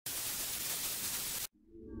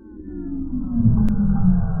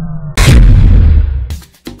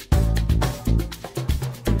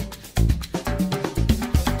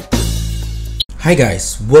Hi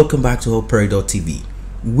guys, welcome back to PERIDOT TV.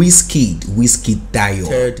 Wizkid Dayo,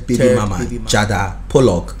 third baby mama Jada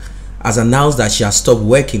Pollock has announced that she has stopped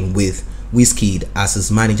working with Wizkid as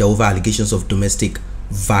his manager over allegations of domestic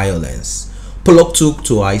violence. Pollock took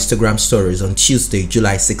to her Instagram stories on Tuesday,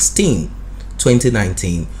 July 16,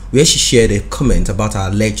 2019, where she shared a comment about her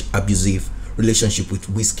alleged abusive relationship with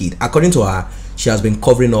Wizkid. According to her, she has been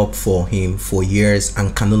covering up for him for years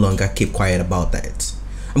and can no longer keep quiet about that.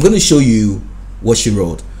 I'm going to show you what she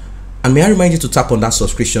wrote, and may I remind you to tap on that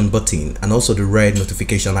subscription button and also the red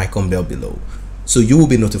notification icon bell below, so you will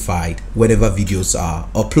be notified whenever videos are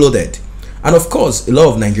uploaded. And of course, a lot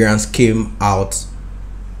of Nigerians came out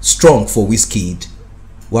strong for Wizkid,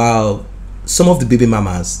 while some of the baby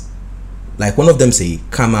mamas, like one of them, say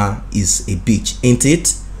karma is a bitch, ain't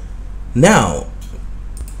it? Now,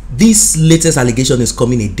 this latest allegation is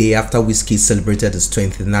coming a day after Wizkid celebrated his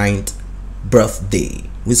 29th birthday.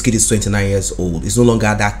 Wizkid is 29 years old. He's no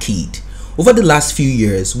longer that kid. Over the last few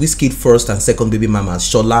years, Wizkid first and second baby mamas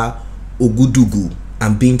Shola Ogudugu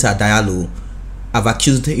and Binta Diallo have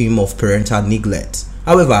accused him of parental neglect.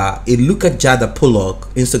 However, a look at Jada Pollock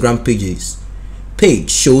Instagram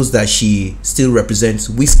page shows that she still represents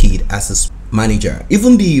Wizkid as his manager.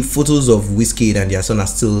 Even the photos of Wizkid and their son are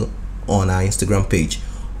still on our Instagram page.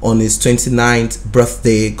 On his 29th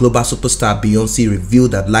birthday, global superstar Beyonce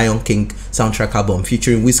revealed that Lion King soundtrack album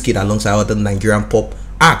featuring Wizkid alongside other Nigerian pop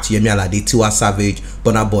act Yemi Alade, Tiwa Savage,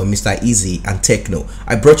 Burna Boy, Mr. Easy, and Techno.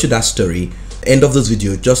 I brought you that story. End of this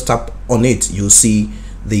video, just tap on it, you'll see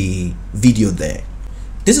the video there.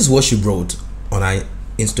 This is what she wrote on our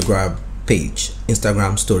Instagram page,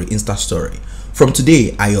 Insta story. From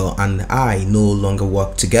today, Ayo and I no longer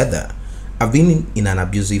work together. I've been in an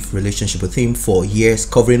abusive relationship with him for years,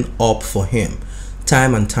 covering up for him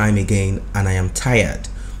time and time again, and I am tired.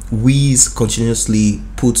 Wiz continuously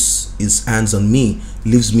puts his hands on me,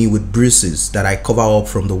 leaves me with bruises that I cover up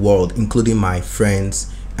from the world, including my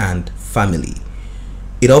friends and family.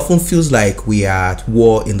 It often feels like we are at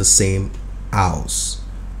war in the same house.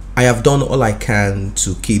 I have done all I can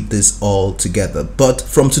to keep this all together, but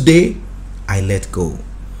from today, I let go.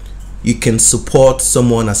 You can support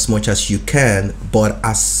someone as much as you can, but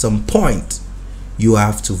at some point, you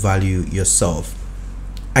have to value yourself.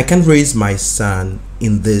 I can't raise my son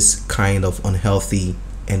in this kind of unhealthy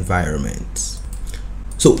environment.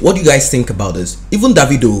 So what do you guys think about this? Even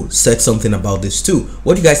Davido said something about this too.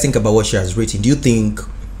 What do you guys think about what she has written? Do you think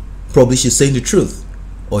probably she's saying the truth,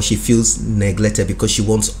 or she feels neglected because she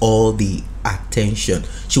wants all the attention?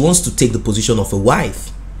 She wants to take the position of a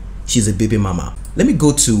wife. She's a baby mama. Let me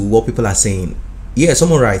go to what people are saying. Yeah,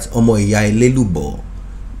 someone writes, Omo ya lelubo.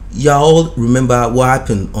 Y'all remember what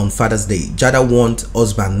happened on Father's Day. Jada want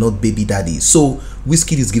husband, not baby daddy. So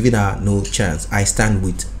Wizkid is giving her no chance. I stand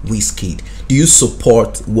with Wizkid. Do you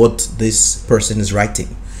support what this person is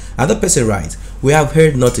writing? Another person writes, we have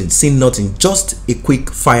heard nothing, seen nothing, just a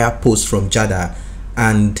quick fire post from Jada,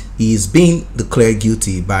 and he is being declared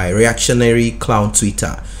guilty by reactionary clown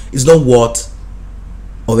Twitter. It's not worth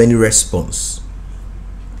of any response.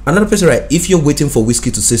 Another person writes, if you're waiting for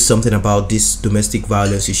Wizkid to say something about this domestic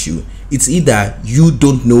violence issue, it's either you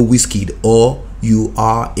don't know Wizkid or you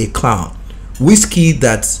are a clown. Wizkid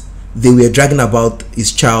that they were dragging about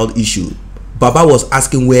his child issue, Baba was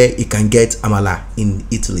asking where he can get amala in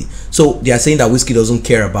Italy. So they are saying that Wizkid doesn't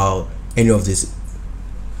care about any of this.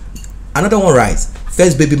 Another one writes,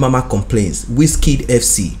 first baby mama complains, Wizkid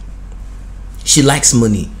FC, she likes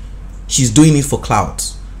money, she's doing it for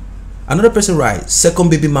clout. Another person writes, second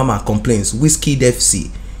baby mama complains, Wizkid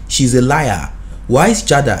FC, she's a liar. Why is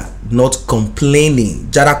Jada not complaining?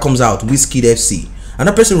 Jada comes out, Wizkid FC.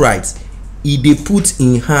 Another person writes, he dey put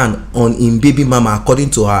in hand on in baby mama according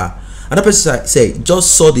to her. Another person say,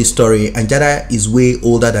 just saw the story and Jada is way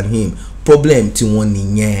older than him. Problem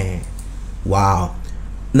to wow.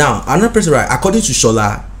 Now another person writes, according to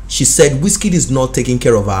Shola, she said Wizkid is not taking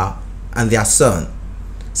care of her and their son.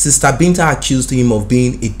 Sister Binta accused him of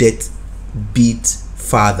being a deadbeat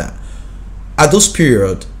father. At those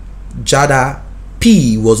period, Jada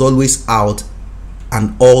P was always out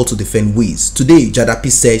and all to defend Wiz. Today, Jada P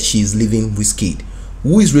said she is leaving Wizkid.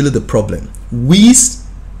 Who is really the problem? Wiz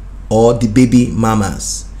or the baby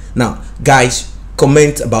mamas? Now, guys,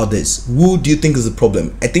 comment about this. Who do you think is the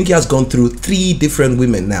problem? I think he has gone through 3 different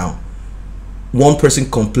women now. One person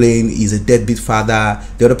complained he's a deadbeat father,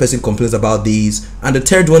 the other person complains about this, and the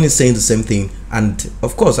third one is saying the same thing, and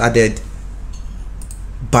of course added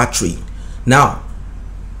battery. Now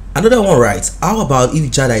another one writes, how about if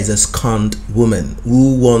Jada is a scorned woman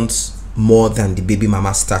who wants more than the baby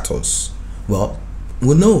mama status? Well,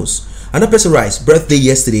 who knows? Another person writes, birthday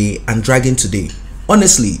yesterday and dragging today.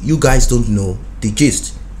 Honestly, you guys don't know the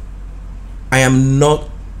gist. I am not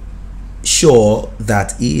sure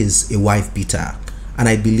that he is a wife beater, and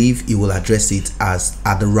I believe he will address it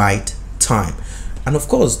at the right time. And of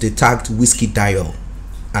course, they tagged Wizkid Dial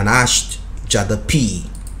and hashed Jada P.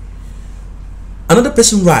 Another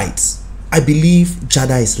person writes, I believe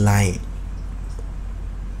Jada is lying.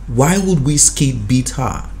 Why would Wizkid beat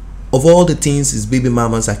her? Of all the things his baby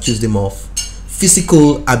mamas accused him of,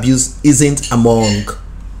 physical abuse isn't among.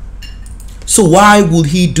 So why would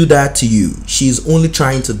he do that to you? She's only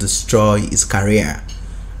trying to destroy his career,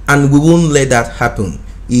 and we won't let that happen.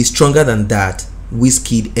 He is stronger than that.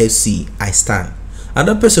 Wizkid FC, I stand.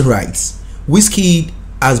 Another person writes, Wizkid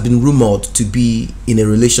has been rumored to be in a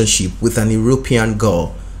relationship with an European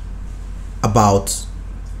girl about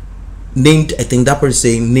named, I think that person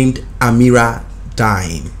saying named Amira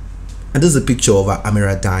Dime, and this is a picture of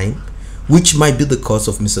Amira Dime, which might be the cause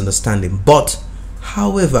of misunderstanding. But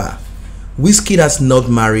however, Wizkid has not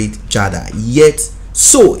married Jada yet,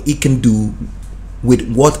 so he can do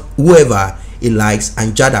with whoever he likes,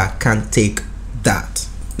 and Jada can't take that.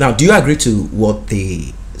 Now, do you agree to what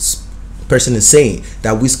the person is saying,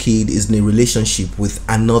 that Wizkid is in a relationship with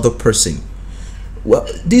another person? Well,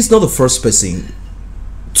 this is not the first person.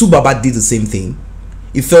 Baba did the same thing.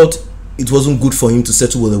 He felt it wasn't good for him to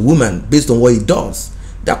settle with a woman based on what he does.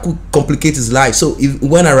 That could complicate his life, so he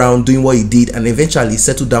went around doing what he did and eventually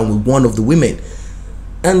settled down with one of the women.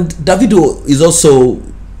 And Davido is also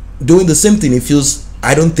doing the same thing. He feels,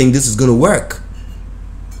 I don't think this is going to work.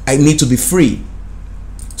 I need to be free.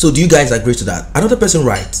 So do you guys agree to that? Another person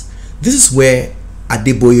writes, this is where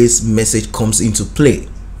Adeboye's message comes into play.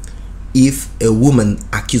 If a woman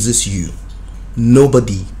accuses you,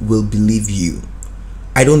 nobody will believe you.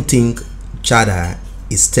 I don't think Jada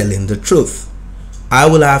is telling the truth. I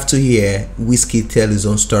will have to hear Wizkid tell his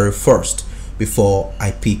own story first before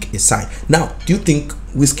I pick a side. Now, do you think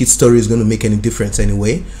Wizkid's story is going to make any difference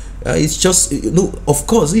anyway? It's just, of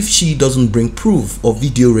course, if she doesn't bring proof or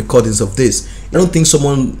video recordings of this, I don't think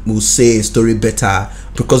someone will say a story better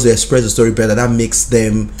because they express the story better. That makes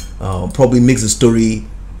them, probably makes the story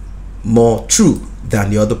more true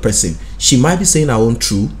than the other person. She might be saying her own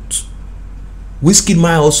truth. Wizkid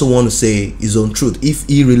might also want to say his own truth if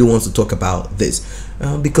he really wants to talk about this,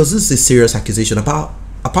 because this is a serious accusation.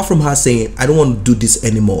 Apart from her saying, I don't want to do this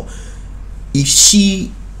anymore, if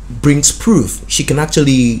she brings proof, she can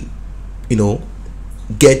actually,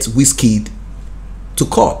 get Wizkid to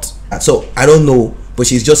court. So I don't know, but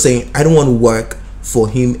she's just saying, I don't want to work for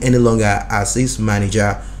him any longer as his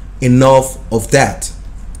manager. Enough of that.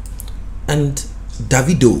 And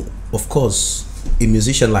Davido, of course, a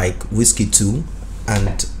musician like Wizkid too,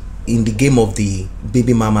 and in the game of the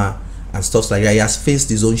baby mama and stuff like that, he has faced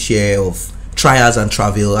his own share of trials and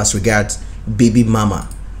travel as regards baby mama.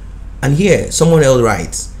 And here someone else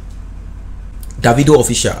writes, Davido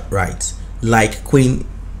official writes, like Queen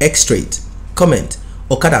X straight comment,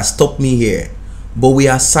 Okada stopped me here, but we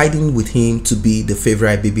are siding with him to be the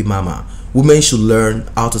favorite baby mama. Women should learn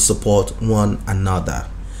how to support one another.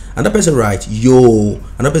 Another person writes, yo.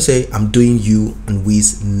 Another person say, I'm doing you and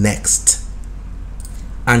Wiz next.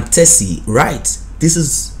 And Tessie writes, this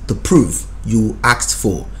is the proof you asked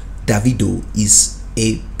for. Davido is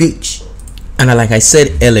a bitch. And like I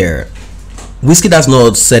said earlier, Wizkid has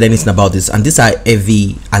not said anything about this, and these are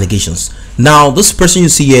heavy allegations. Now, this person you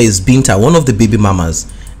see here is Binta, one of the baby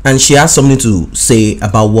mamas, and she has something to say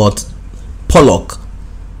about what Pollock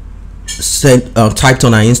said, typed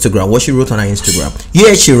on her Instagram, what she wrote on her Instagram.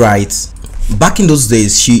 Here she writes, back in those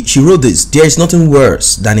days, she wrote this: there is nothing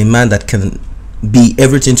worse than a man that can be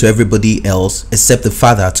everything to everybody else except the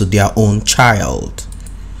father to their own child.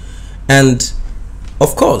 And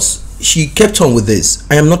of course, she kept on with this.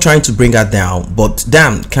 I am not trying to bring her down, but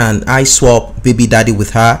damn, can I swap baby daddy with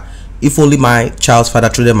her? If only my child's father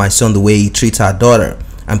treated my son the way he treats our daughter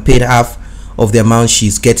and paid half of the amount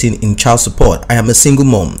she's getting in child support. I am a single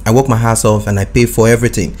mom. I work my ass off and I pay for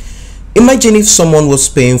everything. Imagine if someone was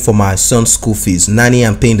paying for my son's school fees, nanny,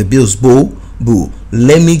 and paying the bills. Boo,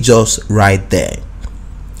 let me just right there.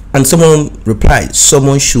 And someone replied,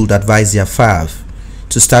 someone should advise their fav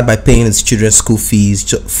to start by paying his children's school fees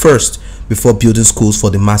first before building schools for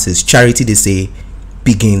the masses. Charity, they say,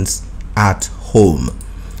 begins at home.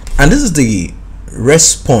 And this is the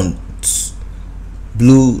response.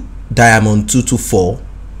 Blue Diamond 224.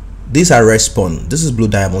 These are response. This is Blue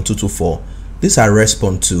Diamond 224. These are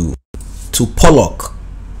response to Pollock.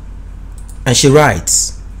 And she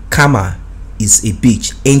writes, Karma is a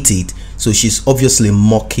bitch, ain't it? So she's obviously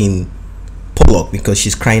mocking Pollock because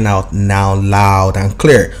she's crying out now loud and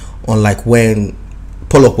clear. unlike when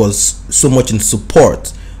Pollock was so much in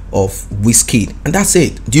support of Wizkid. And that's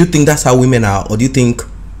it. Do you think that's how women are, or do you think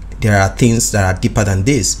there are things that are deeper than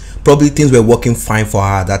this? Probably things were working fine for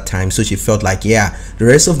her at that time, so she felt like, yeah, the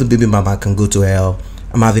rest of the baby mama can go to hell.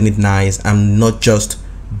 I'm having it nice. I'm not just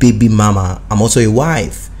baby mama, I'm also a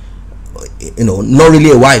wife. You know, not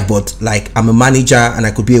really a wife, but like I'm a manager and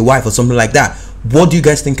I could be a wife or something like that. What do you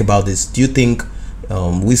guys think about this? Do you think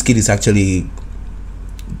Wizkid is actually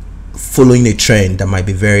following a trend that might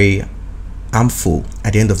be very harmful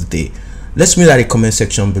at the end of the day? Let's read at the comment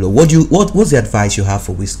section below. What's the advice you have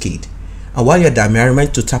for Wizkid? And while you're there, may I remind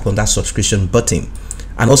you to tap on that subscription button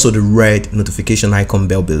and also the red notification icon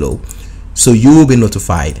bell below, so you will be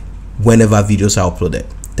notified whenever videos are uploaded.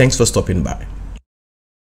 Thanks for stopping by.